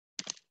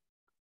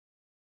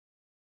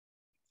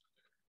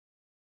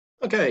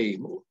Okay,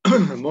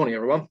 morning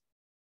everyone.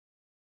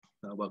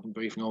 Welcome to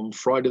briefing on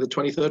Friday the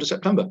 23rd of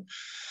September.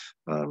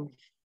 I've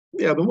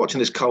been watching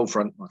this cold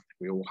front. I think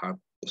we all have,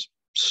 just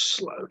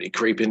slowly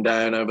creeping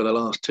down over the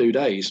last 2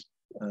 days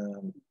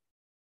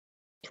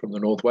from the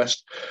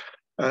northwest.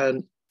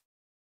 And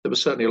there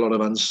was certainly a lot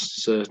of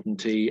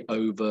uncertainty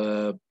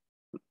over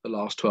the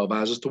last 12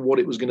 hours as to what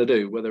it was going to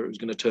do, whether it was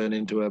going to turn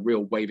into a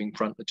real waving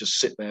front that just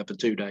sit there for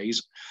 2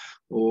 days,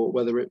 or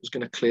whether it was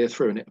going to clear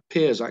through. And it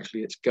appears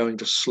actually it's going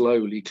to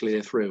slowly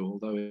clear through,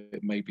 although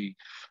it may be a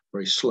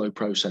very slow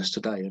process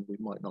today and we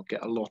might not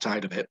get a lot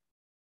out of it.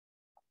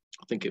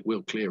 I think it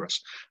will clear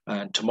us.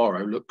 And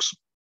tomorrow looks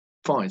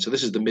fine. So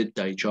this is the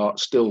midday chart,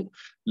 still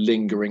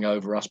lingering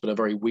over us, but a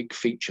very weak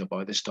feature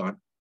by this time.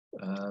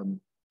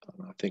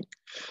 I think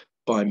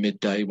by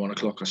midday, 1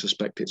 o'clock, I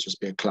suspect it's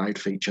just be a cloud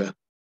feature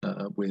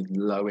with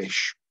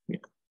lowish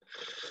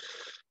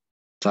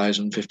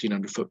 1,000,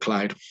 1,500 foot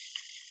cloud.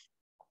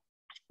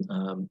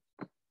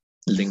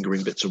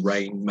 Lingering bits of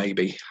rain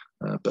maybe,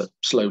 but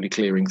slowly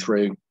clearing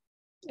through.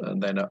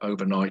 And then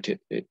overnight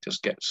it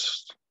just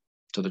gets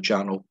to the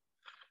channel.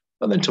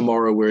 And then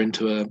tomorrow we're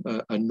into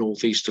a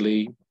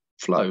northeasterly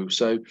flow.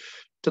 So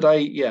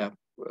today, at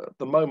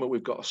the moment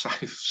we've got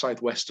a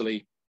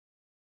southwesterly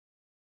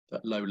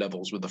at low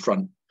levels with the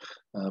front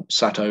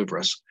sat over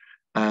us.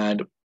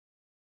 And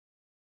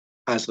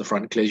as the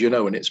front clears,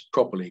 when it's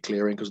properly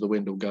clearing because the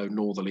wind will go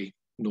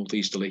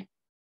northeasterly.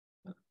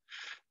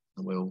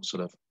 And we'll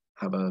sort of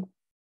have we're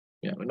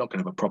not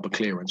going to have a proper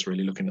clearance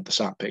really looking at the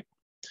sat pic.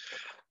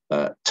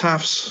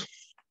 TAFs,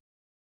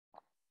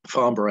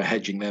 Farnborough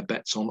hedging their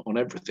bets on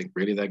everything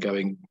really. They're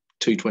going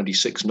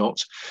 226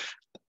 knots.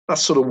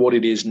 That's sort of what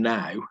it is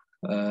now.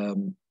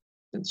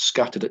 It's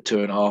scattered at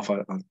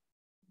 2.5.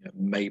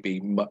 Maybe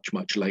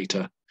much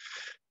later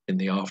in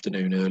the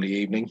afternoon, early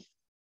evening.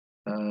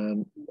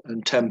 And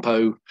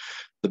tempo,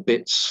 the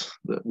bits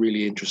that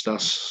really interest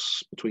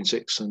us between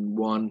 6 and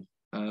 1,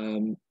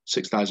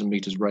 6,000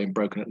 meters rain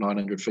broken at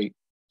 900 feet.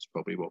 It's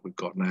probably what we've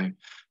got now.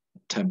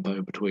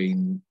 Tempo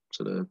between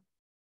sort of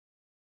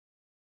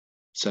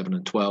 7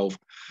 and 12,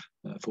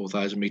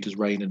 4,000 meters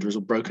rain and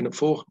drizzle broken at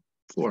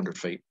 400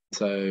 feet.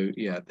 So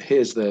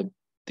here's the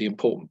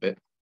important bit.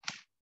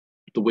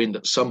 The wind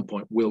at some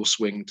point will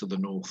swing to the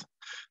north,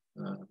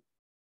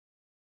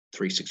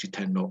 360,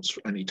 10 knots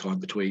any time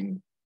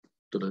between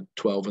sort of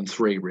 12 and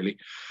 3 really.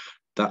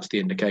 That's the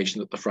indication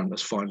that the front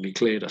has finally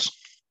cleared us.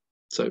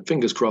 So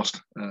fingers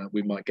crossed,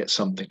 we might get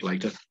something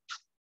later.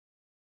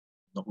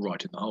 Not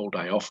writing the whole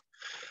day off.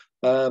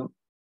 And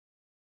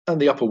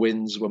the upper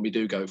winds, when we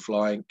do go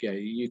flying,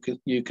 you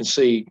can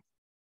see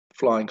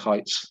flying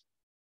heights.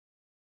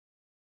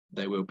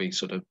 They will be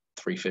sort of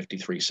 350,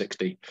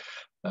 360,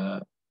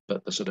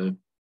 but the sort of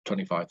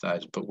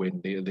 25,000 foot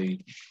wind,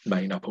 the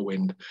main upper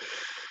wind,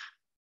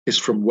 is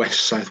from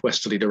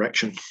southwesterly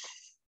direction.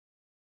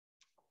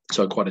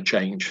 So quite a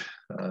change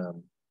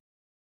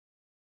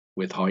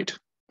with height.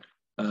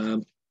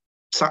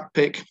 Sat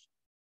pick,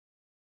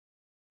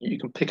 you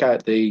can pick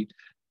out the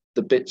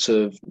bits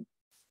of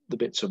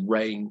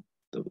rain,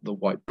 the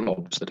white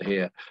blobs that are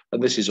here,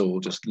 and this is all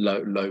just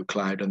low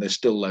cloud, and there's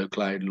still low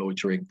cloud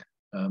loitering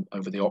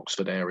over the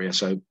Oxford area,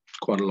 so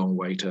quite a long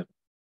way to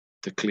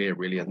clear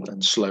really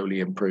and slowly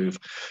improve,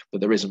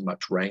 but there isn't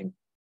much rain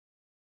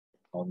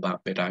on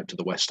that bit out to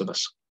the west of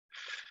us.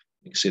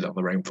 You can see that on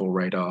the rainfall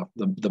radar.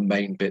 The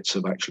main bits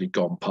have actually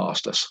gone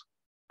past us.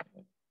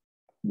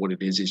 What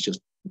it is just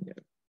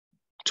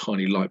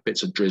tiny light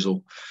bits of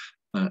drizzle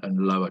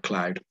and lower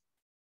cloud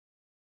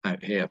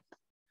out here.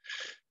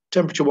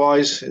 Temperature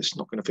wise, it's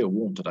not going to feel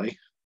warm today.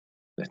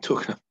 They're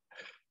talking,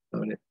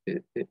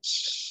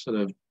 it's sort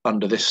of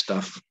under this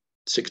stuff,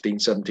 16,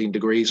 17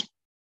 degrees,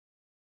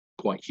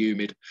 quite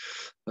humid.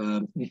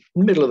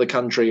 Middle of the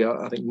country,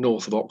 I think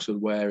north of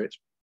Oxford, where it's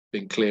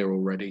been clear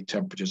already,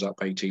 temperatures up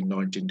 18,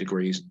 19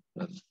 degrees,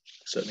 and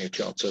certainly a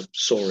chance of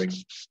soaring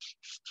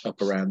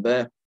up around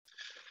there.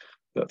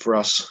 But for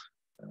us,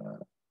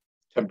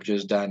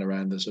 temperatures down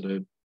around the sort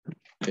of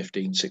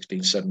 15,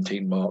 16,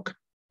 17 mark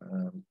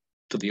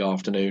for the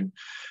afternoon,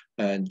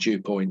 and dew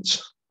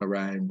points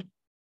around,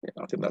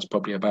 I think that's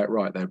probably about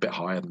right. They're a bit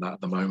higher than that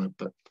at the moment,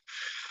 but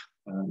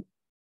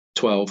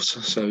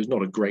 12s, so it's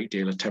not a great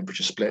deal of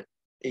temperature split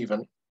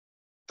even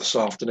this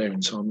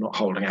afternoon, so I'm not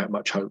holding out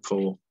much hope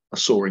for a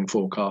soaring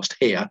forecast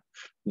here,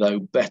 though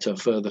better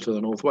further to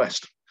the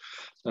northwest.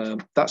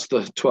 That's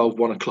the 12,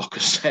 1 o'clock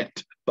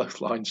ascent,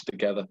 both lines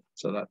together,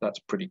 so that's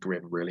pretty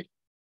grim really.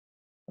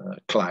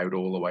 Cloud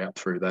all the way up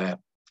through there,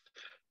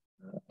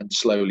 and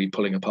slowly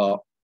pulling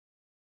apart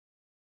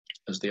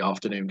as the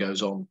afternoon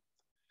goes on.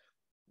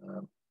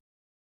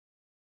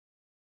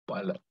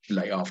 By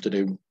late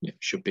afternoon,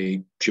 should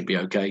be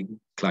okay.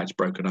 Clouds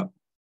broken up,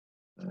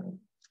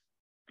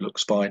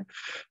 looks fine.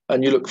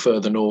 And you look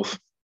further north,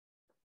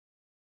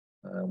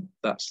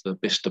 that's the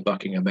Bicester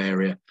Buckingham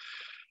area.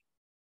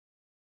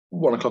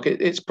 1 o'clock,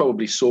 it's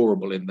probably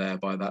soarable in there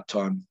by that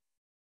time,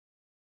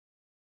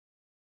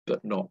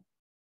 but not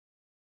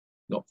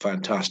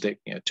fantastic.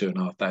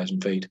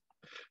 2,500 feet,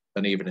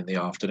 and even in the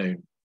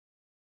afternoon,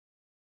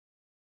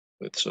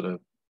 with sort of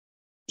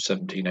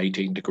 17,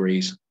 18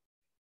 degrees.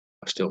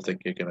 I still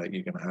think you're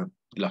gonna have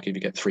lucky if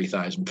you get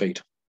 3,000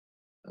 feet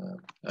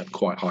and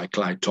quite high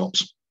cloud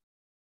tops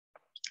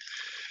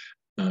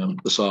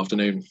this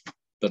afternoon.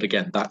 But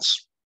again,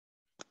 that's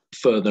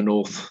further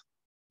north,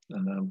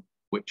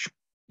 which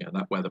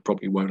that weather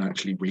probably won't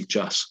actually reach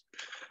us.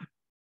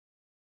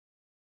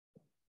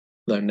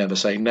 Though never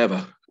say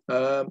never.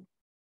 9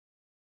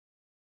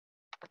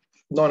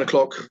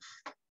 o'clock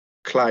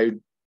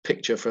cloud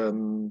picture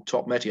from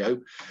Top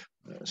Meteo.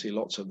 I see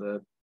lots of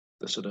the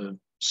sort of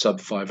sub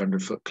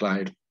 500 foot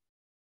cloud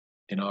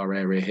in our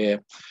area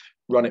here.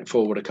 Run it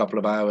forward a couple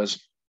of hours,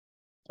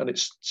 and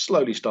it's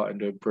slowly starting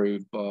to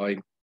improve by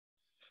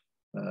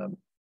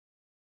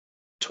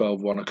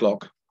 12, 1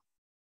 o'clock,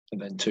 and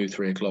then 2,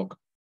 3 o'clock.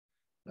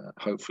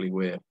 Hopefully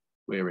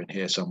we're in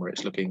here somewhere.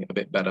 It's looking a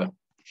bit better,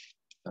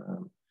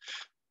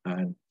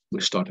 and we're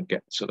starting to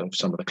get sort of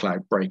some of the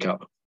cloud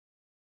breakup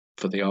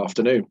for the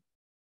afternoon.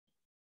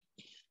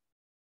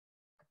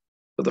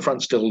 But the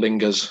front still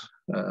lingers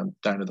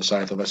down to the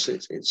south of us.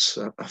 It's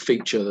a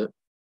feature that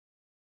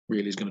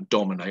really is going to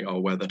dominate our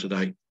weather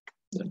today.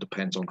 It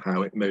depends on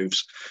how it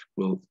moves.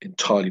 Will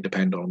entirely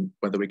depend on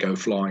whether we go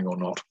flying or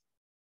not.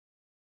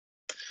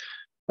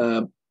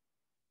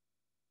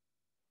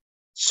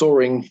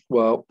 Soaring,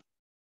 well,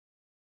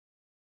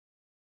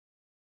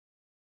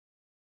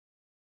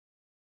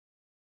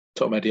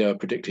 Top Meteo are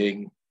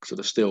predicting sort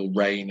of still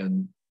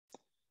rain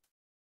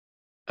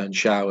and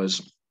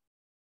showers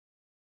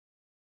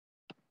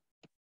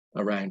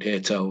around here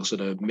till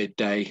sort of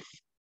midday,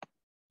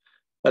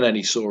 and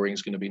any soaring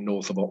is going to be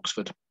north of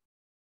Oxford,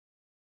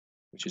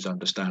 which is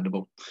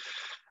understandable.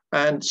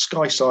 And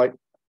sky sight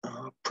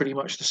are pretty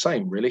much the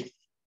same, really.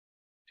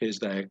 Here's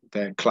their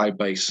cloud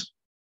base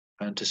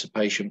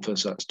anticipation for,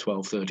 so that's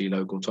 12:30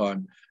 local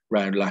time.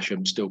 Round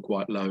Lasham, still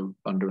quite low,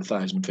 under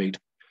 1,000 feet.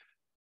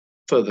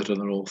 Further to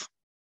the north,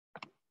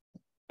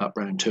 up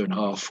round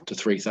 2,500 to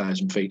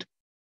 3,000 feet.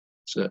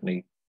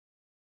 Certainly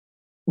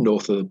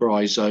north of the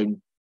Bry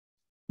zone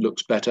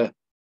looks better,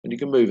 and you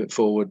can move it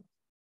forward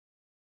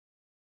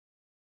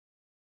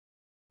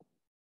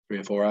 3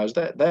 or 4 hours.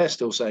 They're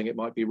still saying it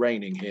might be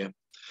raining here,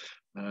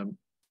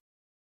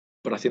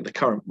 but I think the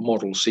current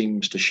model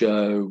seems to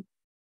show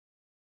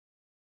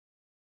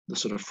the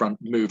sort of front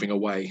moving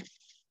away,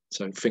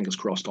 so fingers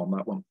crossed on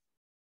that one.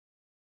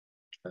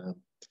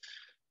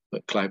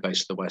 But cloud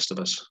base to the west of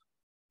us,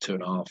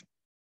 2,500,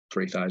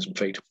 3,000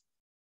 feet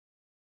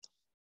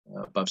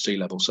above sea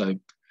level. So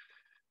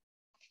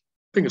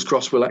fingers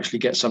crossed we'll actually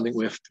get something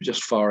with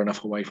just far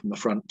enough away from the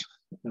front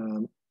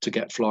to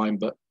get flying,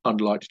 but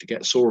unlikely to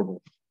get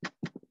soarable.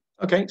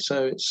 Okay,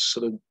 so it's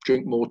sort of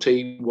drink more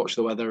tea, watch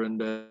the weather,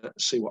 and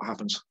see what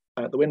happens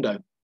out the window.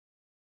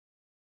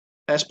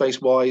 Airspace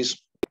wise,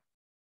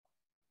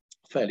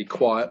 fairly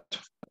quiet.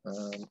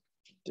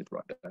 Did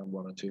write down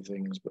 1 or 2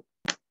 things, but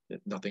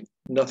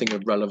nothing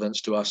of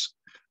relevance to us.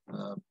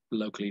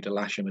 Locally to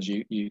Lasham, as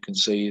you can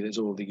see, there's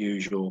all the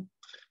usual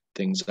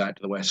things out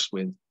to the west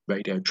with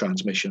radio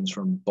transmissions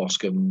from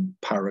Boscombe,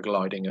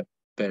 paragliding at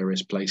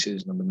various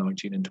places, number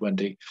 19 and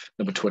 20.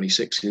 Number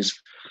 26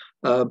 is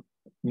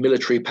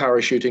military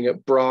parachuting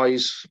at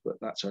Bry's, but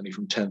that's only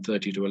from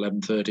 10:30 to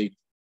 11:30.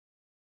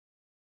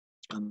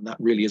 And that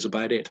really is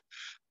about it.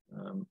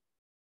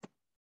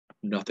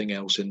 Nothing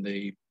else in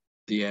the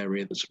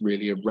area that's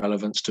really of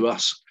relevance to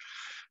us.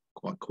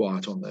 Quite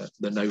quiet on the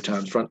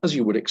NOTAMs front, as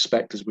you would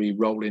expect as we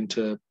roll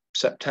into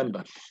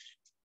September.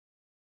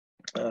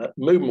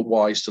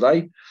 Movement-wise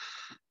today,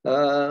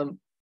 couple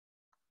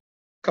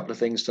of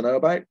things to know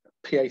about.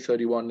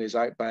 PA31 is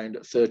outbound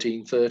at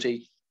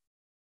 13:30,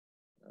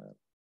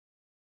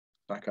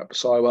 back up to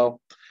Sywell.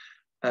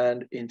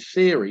 And in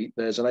theory,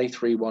 there's an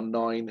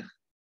A319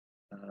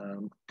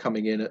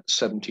 coming in at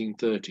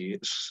 17:30.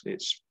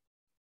 It's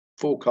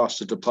forecast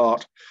to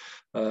depart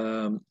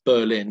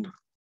Berlin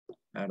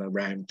at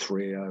around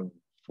 4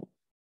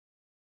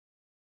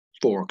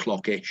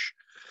 o'clock-ish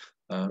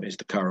is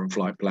the current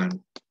flight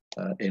plan,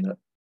 in at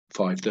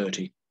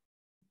 5:30.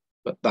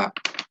 But that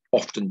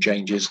often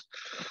changes.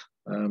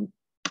 I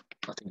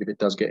think if it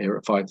does get here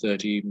at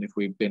 5:30, even if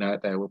we've been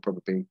out there, we'll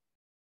probably be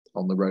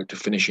on the road to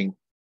finishing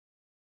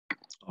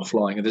our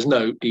flying. And there's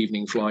no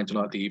evening flying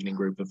tonight. The evening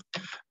group have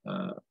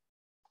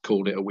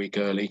called it a week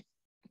early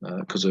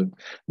because a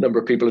number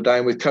of people are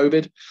down with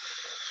COVID.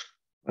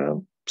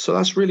 So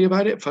that's really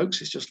about it,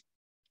 folks. It's just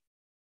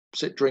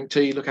sit, drink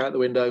tea, look out the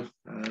window,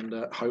 and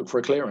hope for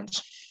a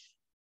clearance.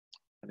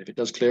 And if it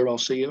does clear, I'll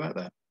see you out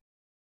there.